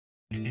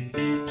Hello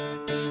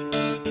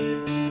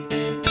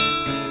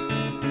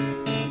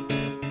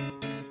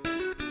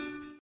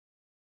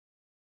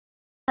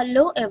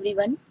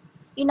everyone.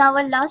 In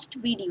our last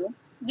video,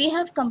 we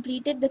have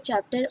completed the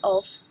chapter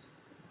of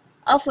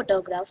A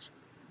Photograph.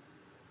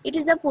 It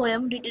is a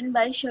poem written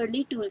by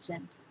Shirley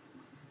Toulson.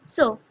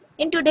 So,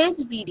 in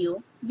today's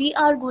video, we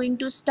are going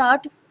to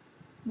start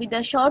with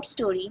a short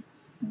story,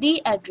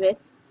 The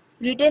Address,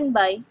 written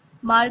by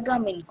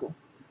Marga Minco.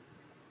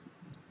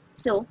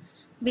 So,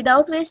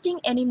 without wasting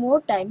any more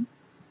time,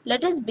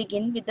 let us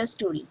begin with the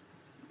story.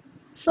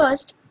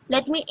 First,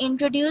 let me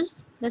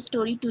introduce the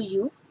story to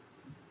you.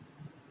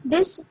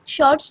 This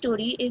short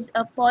story is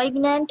a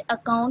poignant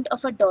account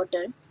of a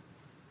daughter.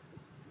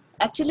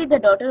 Actually, the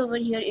daughter over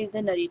here is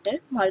the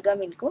narrator, Marga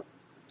Minco,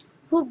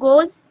 who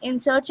goes in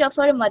search of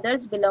her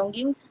mother's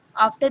belongings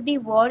after the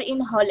war in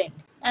Holland.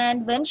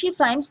 And when she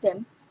finds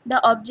them, the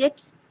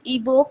objects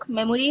evoke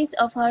memories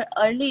of her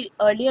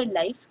earlier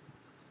life,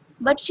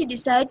 but she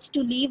decides to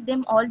leave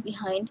them all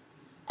behind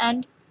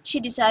and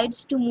she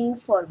decides to move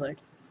forward,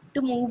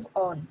 to move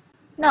on.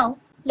 Now,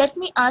 let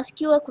me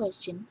ask you a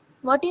question.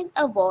 What is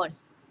a war?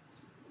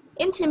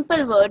 In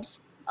simple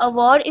words, a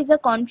war is a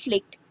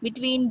conflict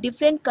between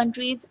different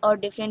countries or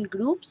different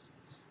groups.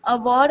 A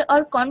war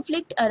or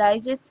conflict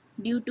arises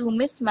due to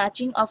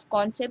mismatching of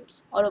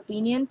concepts or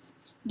opinions,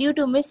 due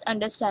to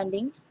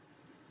misunderstanding,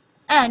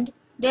 and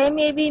there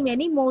may be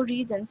many more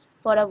reasons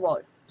for a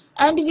war.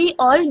 And we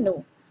all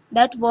know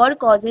that war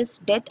causes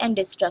death and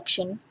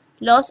destruction,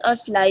 loss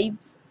of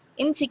lives,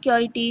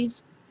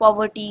 insecurities,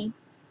 poverty,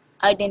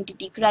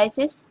 identity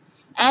crisis,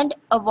 and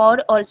a war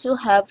also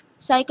have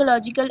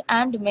psychological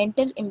and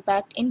mental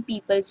impact in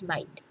people's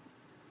mind.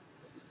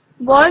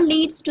 War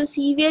leads to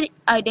severe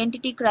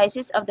identity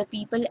crisis of the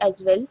people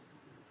as well,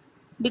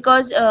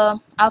 because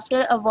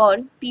after a war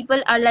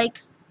people are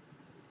like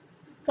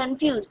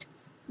confused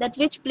that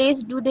which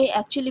place do they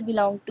actually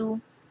belong to,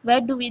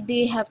 where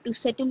they have to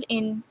settle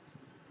in,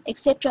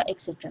 etc.,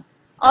 etc.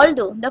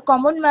 Although the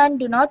common man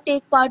do not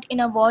take part in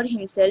a war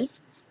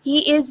himself,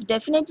 he is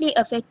definitely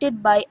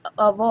affected by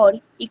a war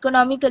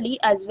economically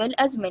as well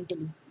as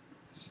mentally.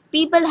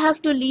 People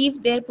have to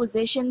leave their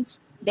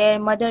possessions, their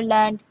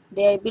motherland,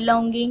 their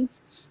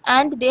belongings,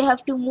 and they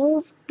have to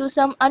move to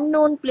some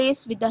unknown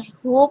place with the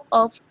hope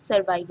of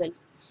survival.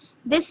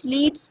 This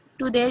leads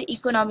to their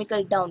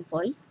economical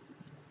downfall.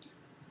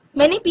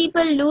 Many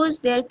people lose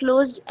their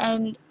close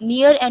and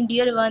near and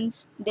dear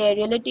ones, their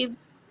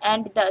relatives,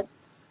 and thus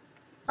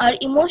are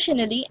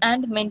emotionally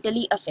and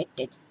mentally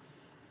affected.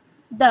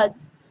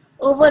 Thus,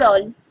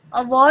 overall,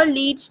 a war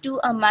leads to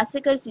a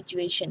massacre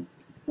situation.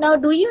 Now,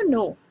 do you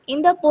know,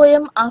 in the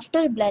poem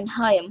After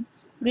Blenheim,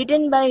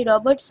 written by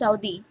Robert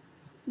Southey,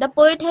 the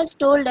poet has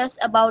told us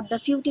about the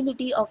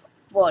futility of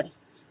war.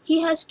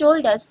 He has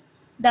told us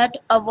that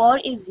a war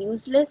is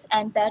useless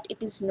and that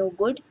it is no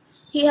good.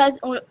 He has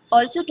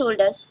also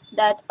told us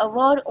that a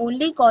war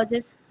only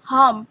causes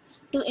harm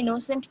to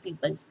innocent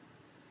people.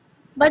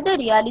 But the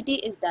reality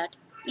is that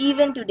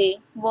even today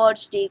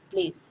wars take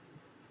place.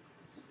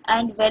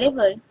 And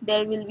wherever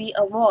there will be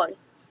a war,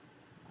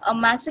 a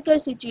massacre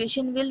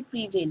situation will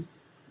prevail.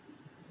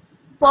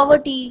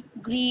 Poverty,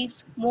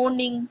 grief,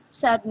 mourning,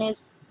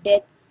 sadness,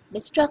 death,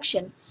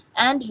 destruction,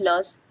 and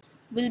loss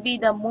will be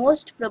the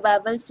most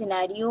probable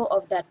scenario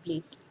of that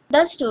place.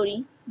 The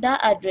story, The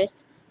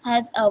Address,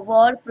 has a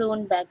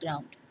war-prone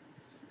background.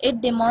 It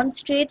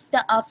demonstrates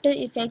the after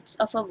effects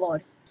of a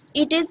war.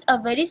 It is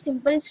a very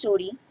simple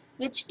story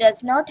which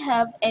does not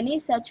have any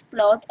such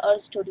plot or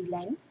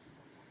storyline.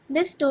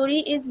 This story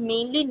is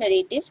mainly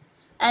narrative,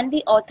 and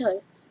the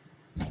author,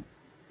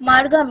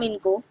 Marga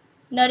Minco,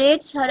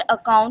 narrates her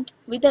account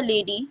with a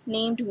lady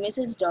named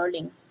Mrs.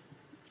 Dorling.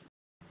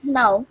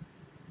 Now,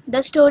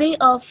 the story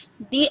of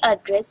The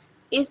Address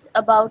is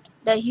about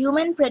the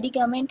human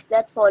predicament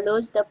that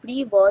follows the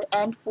pre-war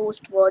and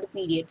post-war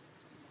periods.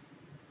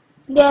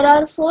 There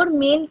are four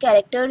main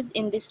characters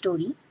in this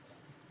story.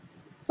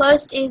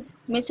 First is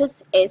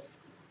Mrs. S,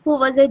 who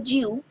was a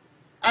Jew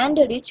and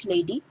a rich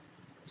lady.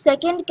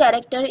 Second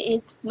character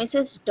is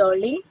Mrs.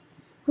 Dorling,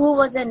 who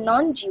was a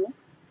non-Jew.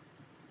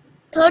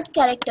 Third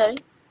character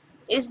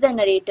is the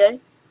narrator,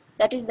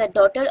 that is the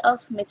daughter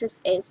of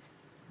Mrs. S,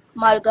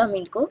 Marga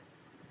Minco.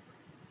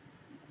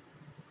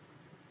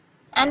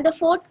 And the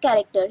fourth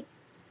character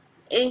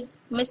is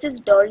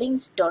Mrs.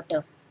 Dorling's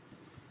daughter.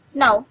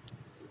 Now,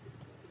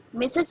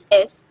 Mrs.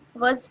 S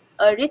was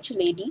a rich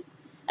lady,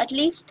 at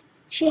least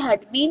she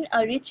had been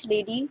a rich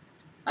lady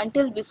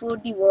until before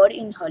the war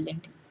in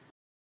Holland.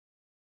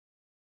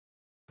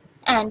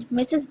 And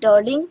Mrs.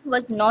 Dorling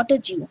was not a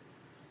Jew,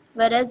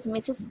 whereas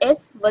Mrs.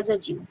 S was a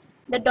Jew.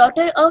 The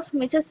daughter of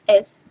Mrs.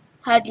 S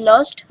had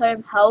lost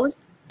her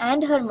house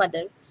and her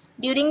mother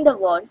during the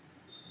war,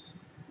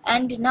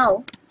 and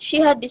now she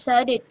had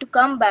decided to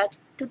come back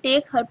to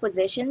take her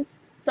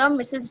possessions from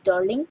Mrs.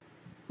 Dorling,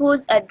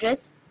 whose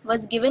address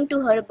was given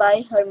to her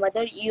by her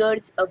mother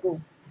years ago.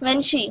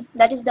 When she,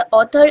 that is the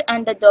author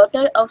and the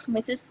daughter of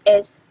Mrs.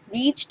 S,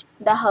 reached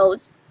the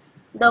house,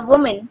 the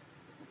woman,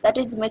 that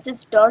is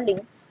Mrs.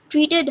 Dorling,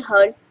 treated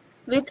her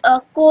with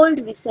a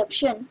cold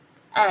reception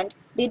and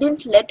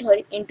didn't let her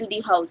into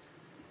the house.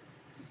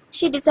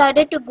 She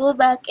decided to go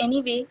back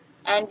anyway,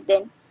 and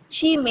then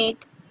she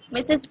met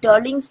Mrs.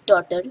 Dorling's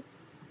daughter,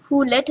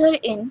 who let her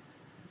in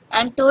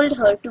and told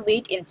her to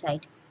wait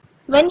inside.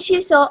 When she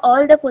saw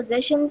all the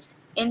possessions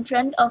in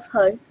front of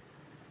her,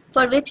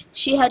 for which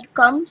she had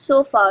come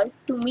so far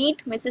to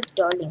meet Mrs.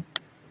 Dorling,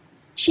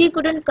 she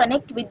couldn't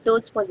connect with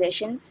those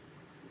possessions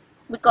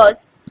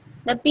because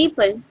the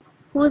people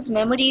whose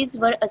memories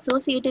were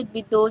associated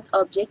with those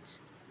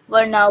objects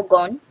were now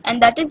gone,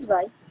 and that is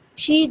why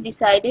she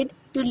decided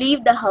to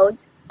leave the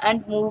house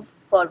and move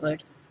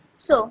forward.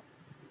 So,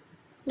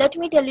 let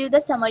me tell you the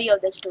summary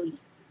of the story.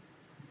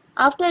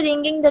 After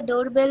ringing the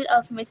doorbell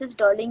of Mrs.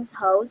 Dorling's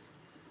house,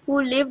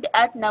 who lived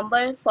at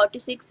number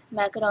 46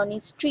 Macaroni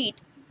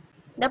Street,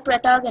 the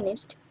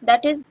protagonist,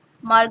 that is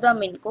Marga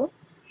Minco,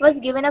 was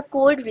given a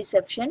cold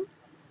reception,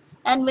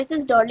 and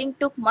Mrs. Dorling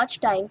took much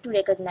time to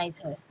recognize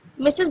her.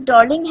 Mrs.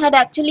 Dorling had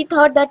actually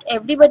thought that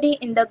everybody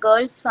in the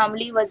girl's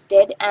family was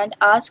dead and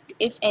asked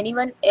if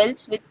anyone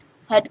else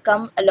had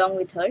come along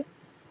with her.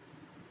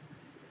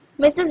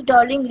 Mrs.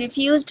 Dorling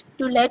refused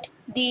to let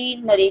the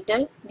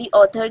narrator, the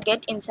author,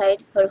 get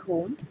inside her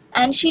home,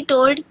 and she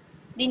told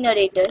the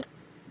narrator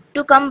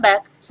to come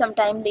back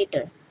sometime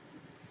later.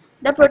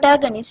 The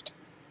protagonist,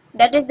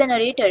 that is the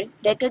narrator,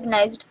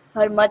 recognized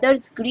her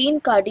mother's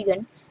green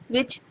cardigan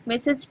which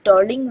Mrs.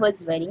 Dorling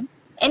was wearing.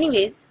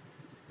 Anyways,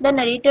 the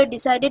narrator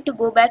decided to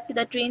go back to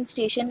the train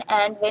station,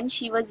 and when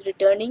she was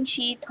returning,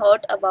 she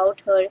thought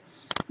about her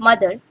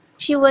mother.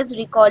 She was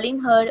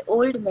recalling her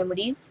old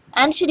memories,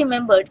 and she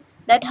remembered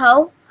that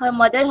how her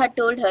mother had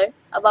told her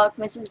about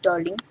Mrs.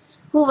 Dorling,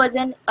 who was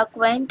an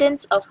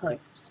acquaintance of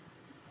hers.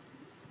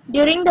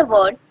 During the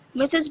war,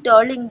 Mrs.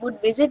 Dorling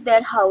would visit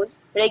their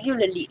house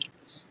regularly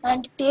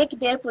and take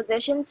their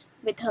possessions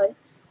with her,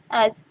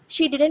 as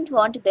she didn't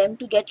want them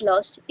to get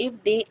lost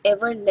if they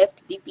ever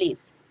left the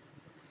place.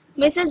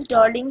 Mrs.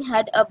 Dorling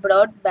had a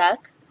broad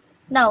back.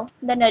 Now,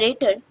 the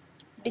narrator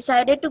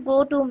decided to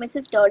go to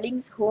Mrs.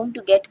 Dorling's home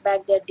to get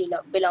back their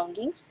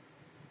belongings.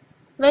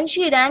 When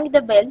she rang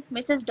the bell,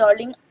 Mrs.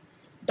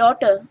 Dorling's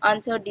daughter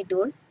answered the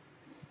door.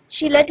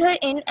 She let her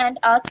in and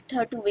asked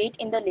her to wait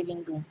in the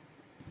living room.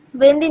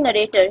 When the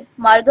narrator,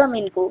 Marga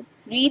Minco,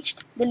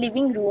 reached the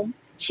living room,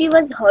 she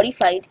was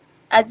horrified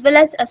as well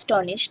as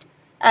astonished,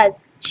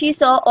 as she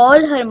saw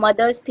all her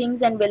mother's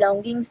things and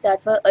belongings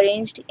that were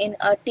arranged in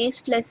a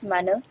tasteless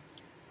manner.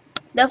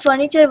 The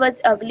furniture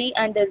was ugly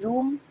and the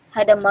room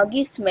had a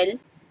muggy smell.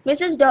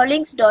 Mrs.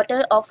 Dorling's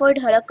daughter offered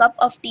her a cup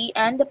of tea,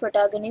 and the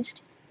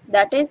protagonist,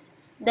 that is,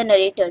 the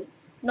narrator,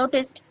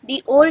 noticed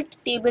the old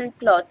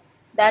tablecloth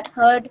that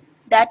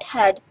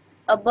had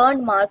a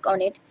burn mark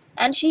on it,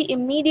 and she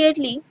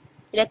immediately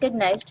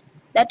recognized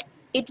that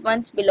it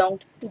once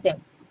belonged to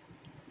them.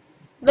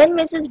 When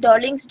Mrs.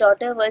 Dorling's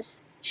daughter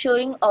was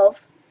showing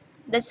off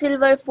the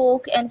silver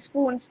fork and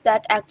spoons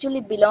that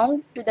actually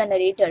belonged to the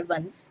narrator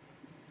once,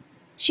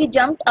 she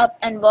jumped up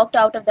and walked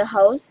out of the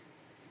house,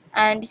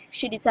 and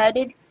she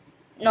decided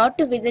not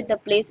to visit the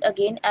place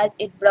again as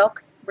it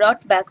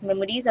brought back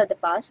memories of the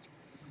past,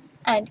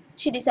 and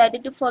she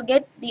decided to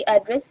forget the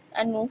address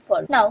and move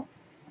forward. Now,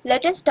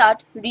 let us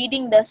start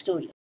reading the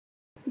story.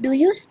 "Do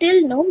you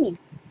still know me?"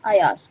 I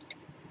asked.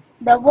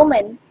 The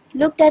woman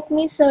looked at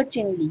me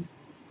searchingly.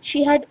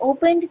 She had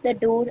opened the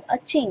door a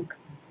chink.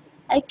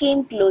 I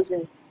came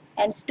closer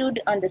and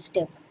stood on the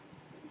step.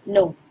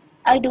 "No,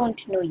 I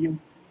don't know you.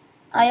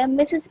 I am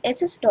Mrs.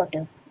 S.'s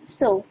daughter."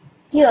 So,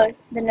 here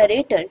the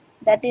narrator,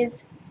 that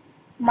is,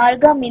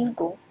 Marga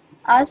Minco,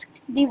 asked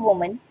the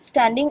woman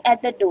standing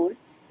at the door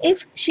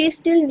if she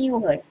still knew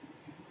her,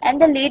 and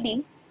the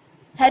lady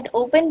had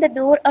opened the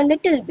door a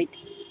little bit.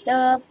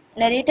 The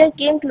narrator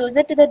came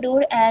closer to the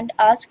door and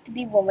asked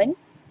the woman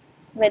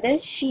whether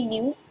she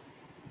knew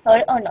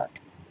her or not.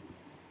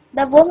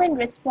 The woman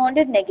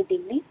responded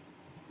negatively,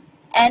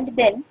 and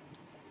then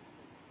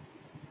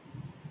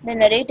the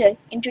narrator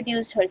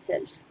introduced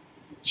herself.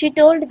 She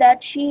told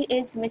that she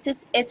is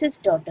Mrs. S.'s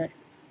daughter.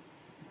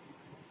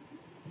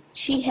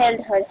 She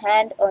held her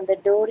hand on the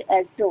door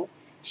as though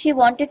she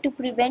wanted to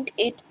prevent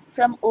it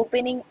from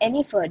opening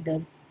any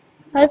further.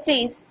 Her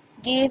face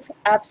gave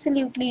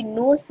absolutely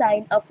no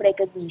sign of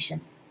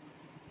recognition.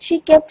 She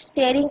kept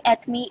staring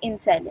at me in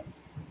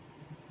silence.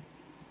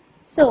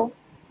 So,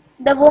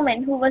 the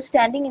woman who was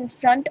standing in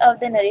front of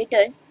the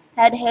narrator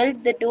had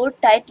held the door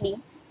tightly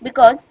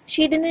because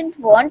she didn't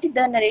want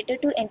the narrator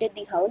to enter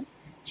the house.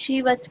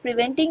 She was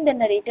preventing the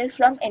narrator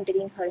from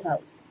entering her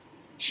house.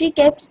 She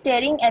kept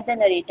staring at the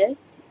narrator,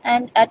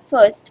 and at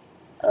first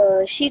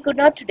she could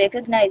not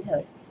recognize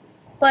her.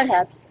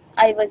 Perhaps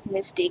I was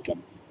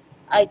mistaken,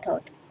 I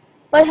thought.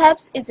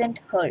 Perhaps isn't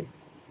her.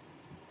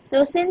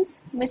 So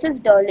since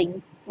Mrs.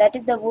 Dorling, that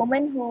is the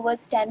woman who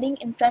was standing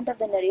in front of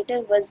the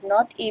narrator, was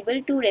not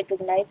able to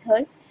recognize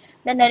her,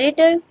 the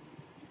narrator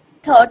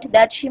thought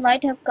that she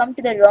might have come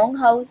to the wrong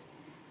house,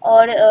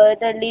 or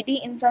the lady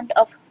in front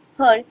of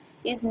her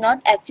is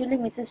not actually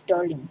Mrs.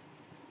 Dorling.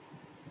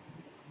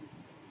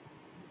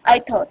 I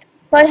thought,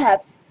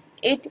 perhaps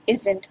it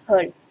isn't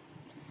her.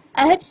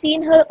 I had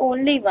seen her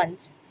only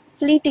once,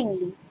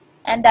 fleetingly,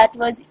 and that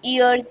was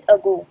years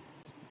ago.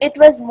 It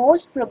was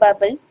most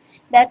probable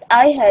that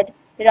I had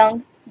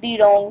rung the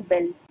wrong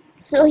bell.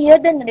 So here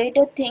the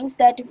narrator thinks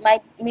that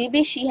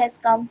maybe she has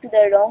come to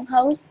the wrong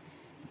house,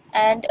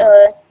 and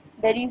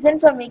the reason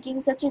for making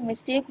such a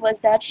mistake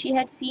was that she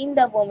had seen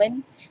the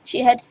woman,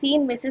 she had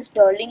seen Mrs.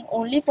 Dorling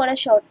only for a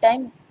short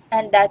time,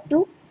 and that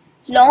too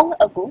long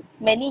ago,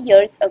 many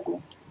years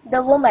ago.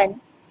 The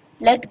woman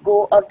let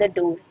go of the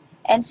door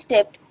and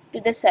stepped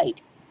to the side.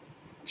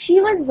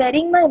 She was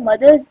wearing my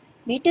mother's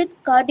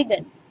knitted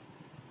cardigan.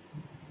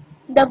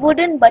 The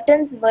wooden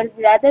buttons were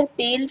rather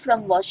pale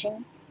from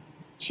washing.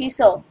 She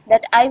saw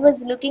that I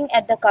was looking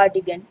at the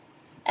cardigan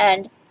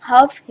and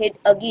half hid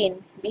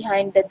again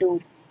behind the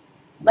door.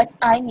 But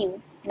I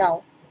knew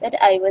now that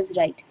I was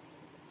right.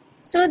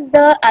 So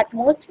the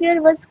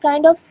atmosphere was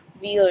kind of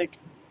weird.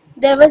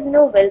 There was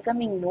no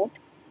welcoming note.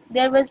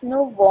 There was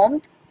no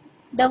warmth.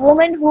 The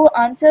woman who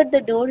answered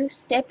the door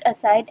stepped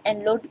aside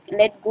and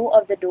let go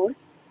of the door,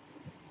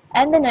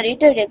 and the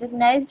narrator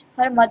recognized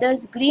her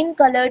mother's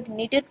green-colored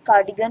knitted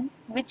cardigan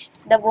which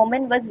the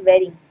woman was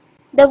wearing.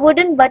 The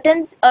wooden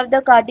buttons of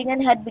the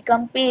cardigan had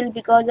become pale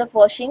because of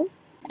washing,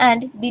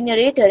 and the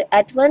narrator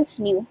at once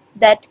knew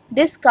that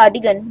this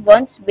cardigan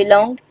once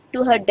belonged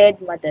to her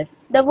dead mother.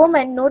 The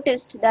woman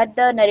noticed that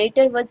the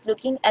narrator was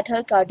looking at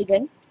her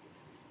cardigan,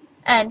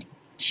 and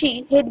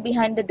she hid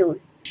behind the door.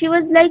 She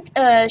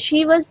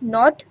was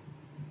not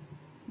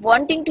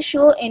wanting to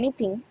show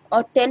anything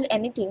or tell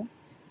anything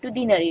to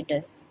the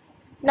narrator.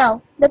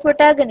 Now, the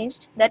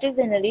protagonist, that is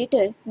the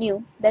narrator,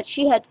 knew that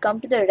she had come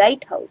to the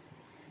right house.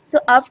 So,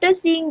 after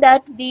seeing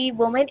that the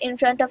woman in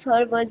front of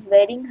her was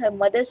wearing her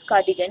mother's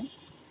cardigan,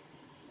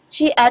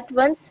 she at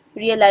once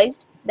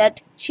realized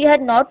that she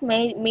had not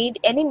made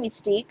any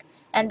mistake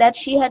and that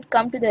she had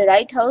come to the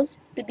right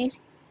house, to the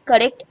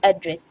correct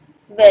address.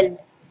 "Well,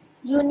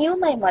 you knew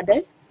my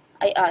mother?"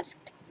 I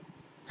asked.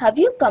 "Have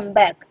you come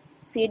back?"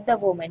 said the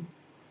woman.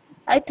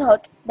 I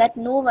thought that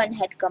no one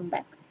had come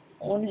back,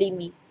 only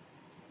me.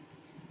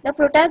 The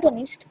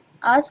protagonist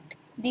asked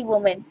the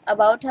woman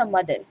about her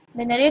mother.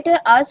 The narrator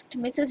asked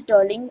Mrs.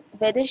 Dorling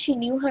whether she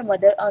knew her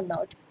mother or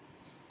not,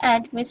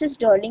 and Mrs.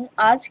 Dorling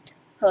asked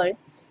her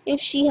if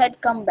she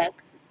had come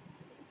back.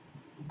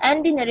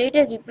 And the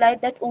narrator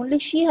replied that only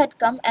she had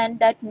come and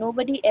that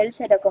nobody else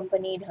had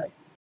accompanied her.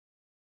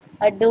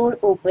 A door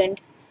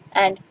opened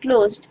and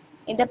closed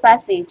in the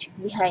passage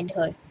behind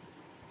her.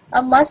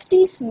 A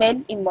musty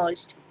smell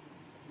emerged.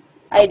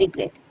 "I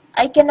regret.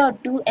 I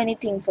cannot do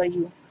anything for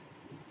you.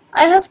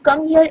 I have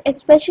come here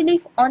especially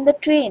on the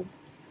train.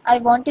 I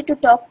wanted to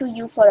talk to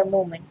you for a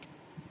moment."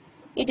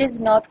 "It is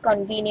not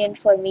convenient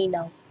for me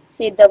now,"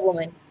 said the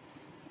woman.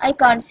 "I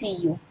can't see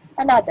you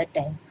another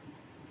time."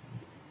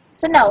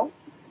 So now,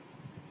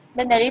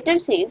 the narrator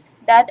says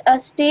that a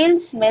stale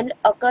smell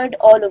occurred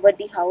all over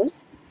the house,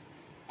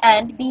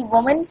 and the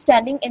woman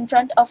standing in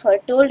front of her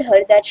told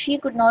her that she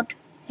could not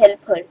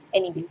help her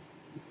anyways.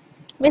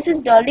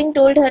 Mrs. Dorling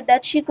told her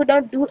that she could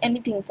not do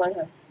anything for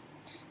her,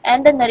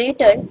 and the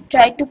narrator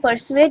tried to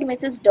persuade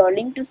Mrs.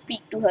 Dorling to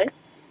speak to her.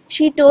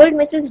 She told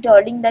Mrs.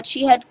 Dorling that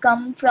she had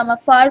come from a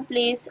far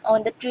place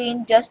on the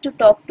train just to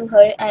talk to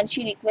her, and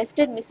she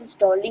requested Mrs.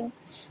 Dorling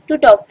to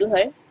talk to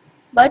her.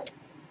 But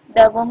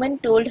the woman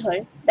told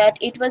her that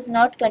it was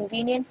not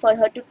convenient for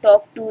her to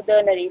talk to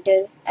the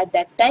narrator at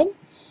that time,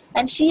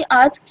 and she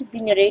asked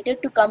the narrator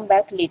to come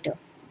back later.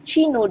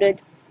 She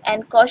nodded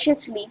and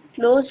cautiously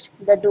closed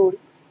the door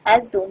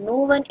as though no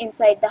one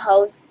inside the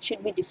house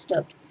should be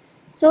disturbed.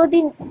 So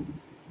the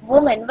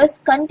woman was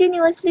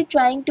continuously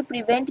trying to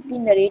prevent the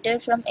narrator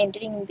from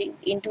entering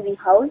into the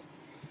house,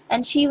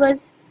 and she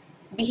was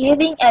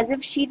behaving as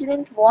if she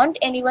didn't want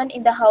anyone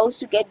in the house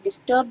to get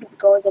disturbed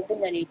because of the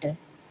narrator.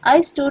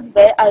 I stood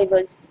where I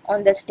was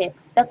on the step.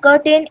 The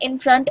curtain in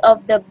front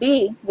of the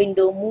bay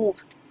window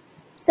moved.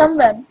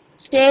 Someone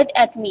stared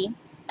at me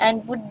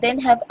and would then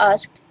have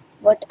asked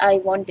what I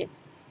wanted.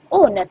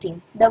 "Oh,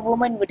 nothing," the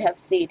woman would have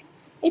said.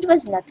 "It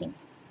was nothing."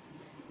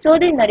 So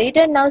the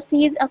narrator now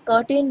sees a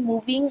curtain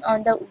moving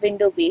on the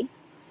window bay,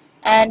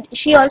 and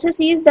she also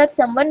sees that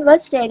someone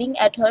was staring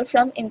at her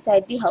from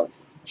inside the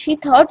house. She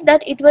thought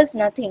that it was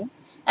nothing,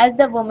 as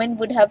the woman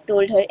would have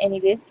told her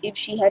anyways if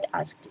she had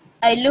asked.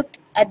 I looked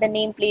at the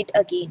nameplate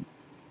again.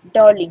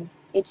 "Dorling,"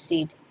 it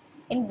said,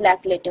 in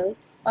black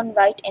letters on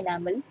white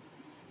enamel,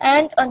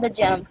 and on the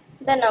jamb,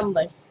 the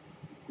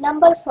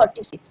number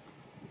 46.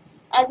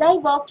 As I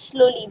walked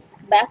slowly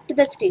back to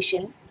the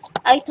station,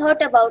 I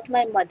thought about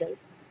my mother,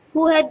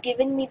 who had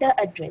given me the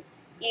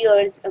address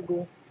years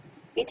ago.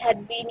 It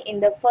had been in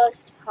the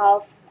first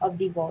half of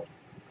the war.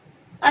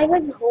 I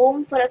was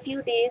home for a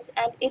few days,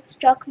 and it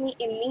struck me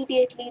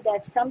immediately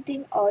that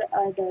something or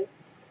other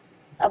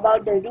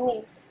about the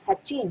rooms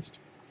had changed.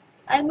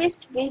 I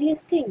missed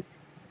various things.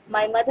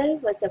 My mother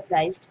was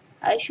surprised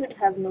I should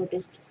have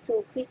noticed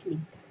so quickly.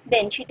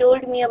 Then she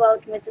told me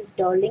about Mrs.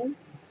 Dorling.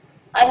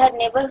 I had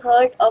never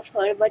heard of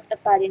her, but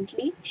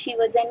apparently she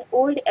was an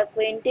old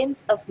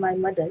acquaintance of my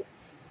mother,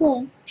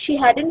 whom she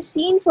hadn't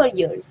seen for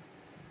years.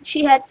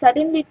 She had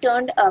suddenly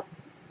turned up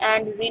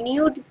and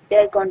renewed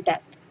their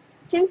contact.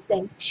 Since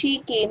then, she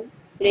came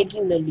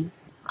regularly.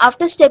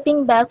 After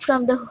stepping back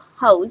from the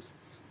house,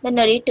 the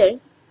narrator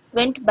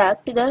went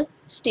back to the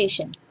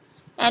station.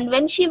 And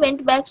when she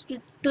went back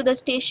to the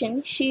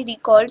station, she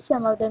recalled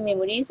some of the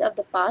memories of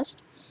the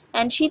past,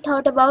 and she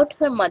thought about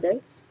her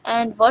mother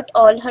and what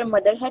all her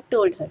mother had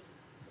told her.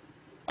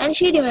 And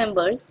she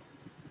remembers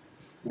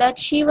that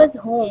she was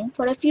home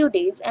for a few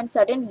days, and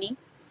suddenly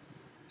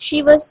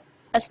she was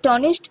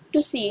astonished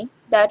to see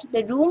that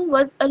the room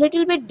was a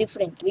little bit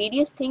different.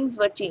 Various things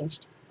were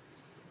changed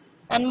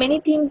and many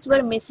things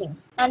were missing.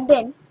 And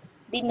then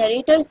the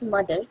narrator's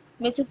mother,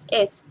 Mrs.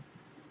 S,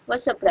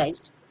 was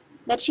surprised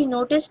that she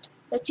noticed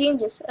the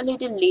changes a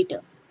little later.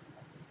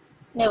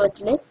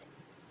 Nevertheless,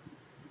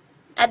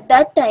 at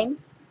that time,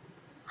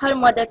 her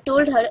mother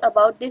told her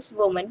about this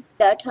woman,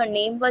 that her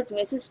name was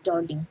Mrs.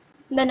 Dorling.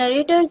 The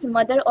narrator's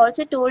mother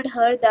also told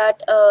her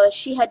that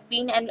she had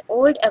been an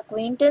old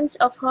acquaintance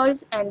of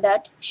hers and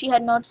that she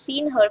had not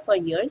seen her for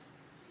years.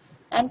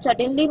 And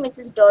suddenly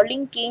Mrs.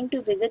 Dorling came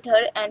to visit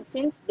her, and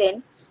since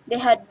then they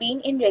had been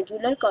in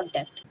regular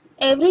contact.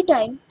 Every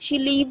time she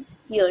leaves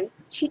here,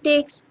 she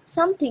takes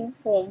something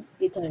home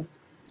with her,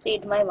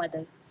 said my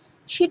mother.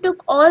 She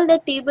took all the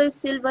table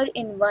silver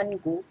in one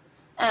go,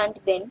 and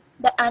then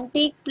the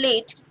antique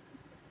plates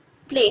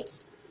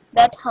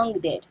that hung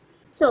there.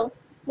 So,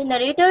 the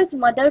narrator's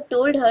mother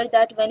told her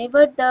that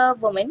whenever the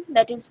woman,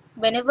 that is,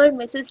 whenever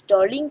Mrs.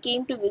 Dorling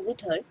came to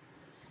visit her,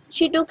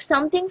 she took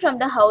something from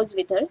the house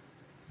with her,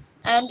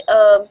 and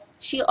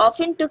she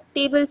often took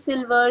table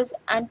silvers,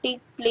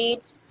 antique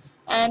plates,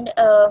 and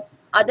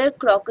other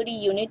crockery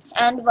units.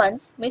 And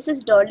once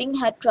Mrs. Dorling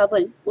had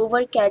trouble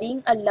over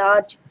carrying a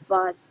large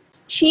vase.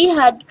 She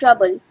had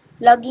trouble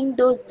lugging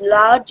those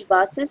large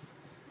vases,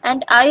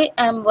 and I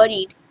am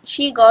worried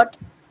she got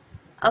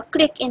a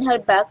crick in her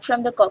back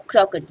from the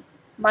crockery.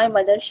 My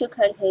mother shook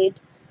her head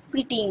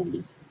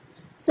pityingly.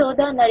 So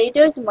the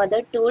narrator's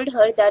mother told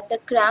her that the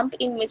cramp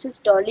in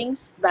Mrs.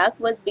 Dorling's back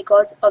was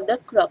because of the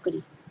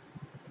crockery.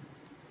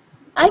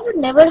 I would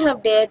never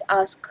have dared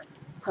ask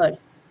her.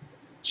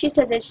 She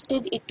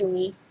suggested it to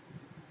me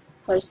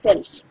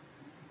herself.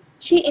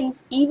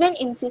 Even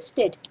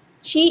insisted.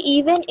 She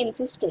even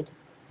insisted.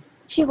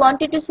 She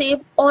wanted to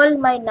save all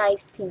my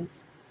nice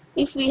things.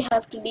 If we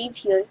have to leave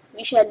here,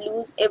 we shall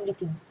lose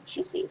everything,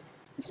 she says.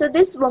 So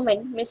this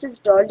woman,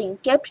 Mrs.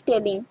 Dorling, kept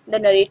telling the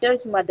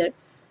narrator's mother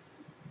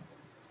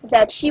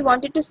that she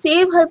wanted to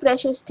save her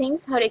precious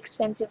things, her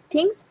expensive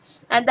things,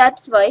 and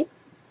that's why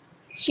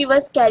she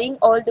was carrying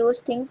all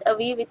those things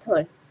away with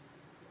her.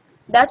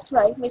 That's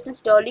why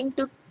Mrs. Dorling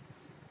took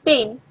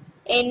pain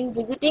in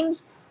visiting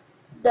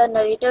the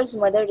narrator's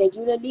mother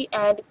regularly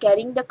and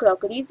carrying the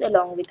crockeries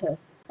along with her.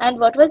 And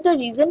what was the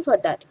reason for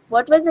that?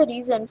 What was the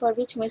reason for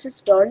which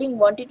Mrs. Dorling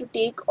wanted to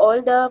take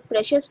all the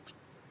precious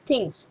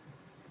things?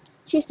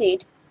 She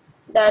said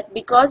that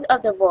because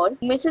of the war,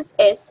 Mrs.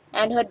 S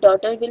and her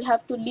daughter will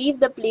have to leave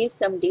the place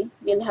someday,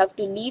 will have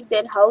to leave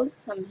their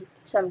house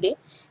someday,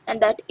 and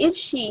that if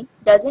she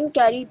doesn't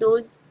carry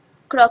those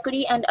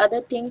crockery and other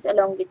things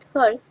along with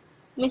her,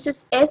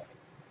 Mrs. S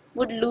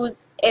would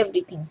lose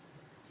everything.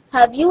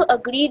 Have you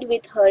agreed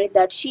with her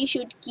that she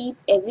should keep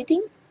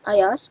everything? I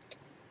asked.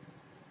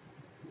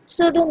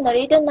 So the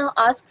narrator now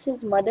asks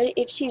his mother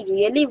if she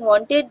really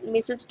wanted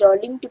Mrs.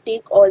 Dorling to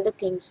take all the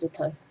things with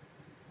her.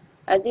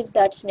 As if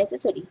that's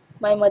necessary,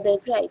 my mother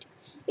cried.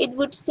 It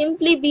would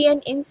simply be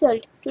an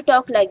insult to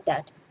talk like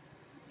that.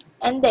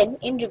 And then,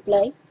 in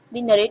reply,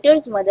 the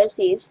narrator's mother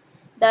says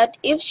that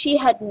if she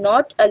had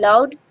not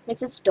allowed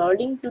Mrs.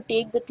 Dorling to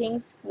take the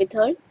things with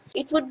her,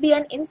 it would be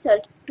an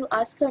insult to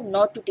ask her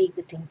not to take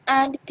the things.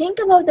 And think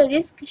about the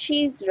risk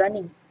she is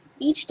running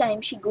each time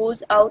she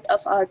goes out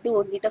of our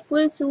door with a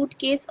full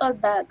suitcase or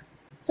bag.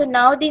 So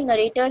now the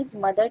narrator's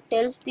mother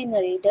tells the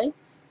narrator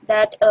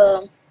that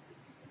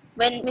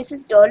when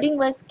Mrs. Dorling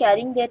was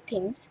carrying their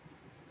things,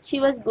 she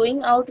was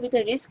going out with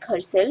a risk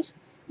herself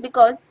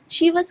because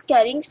she was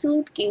carrying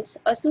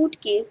a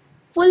suitcase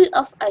full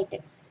of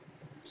items.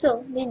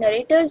 So the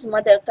narrator's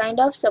mother kind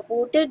of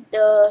supported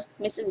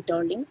Mrs.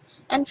 Dorling,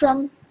 and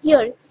from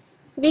here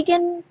we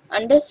can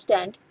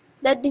understand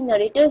that the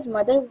narrator's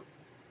mother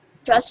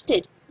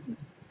trusted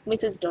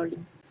Mrs.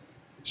 Dorling.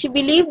 She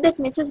believed that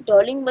Mrs.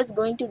 Dorling was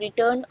going to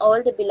return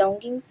all the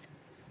belongings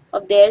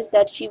of theirs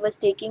that she was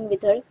taking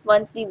with her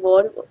once the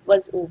war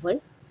was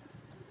over.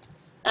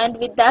 And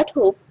with that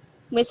hope,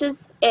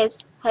 Mrs.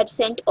 S had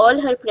sent all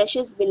her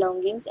precious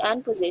belongings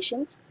and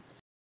possessions.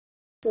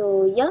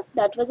 So yeah,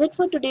 that was it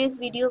for today's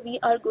video. We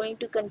are going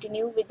to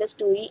continue with the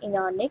story in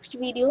our next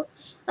video.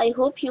 I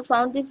hope you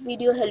found this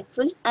video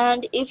helpful,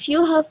 and if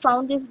you have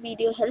found this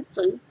video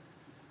helpful,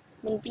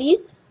 then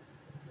please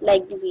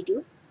like the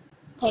video.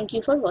 Thank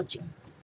you for watching.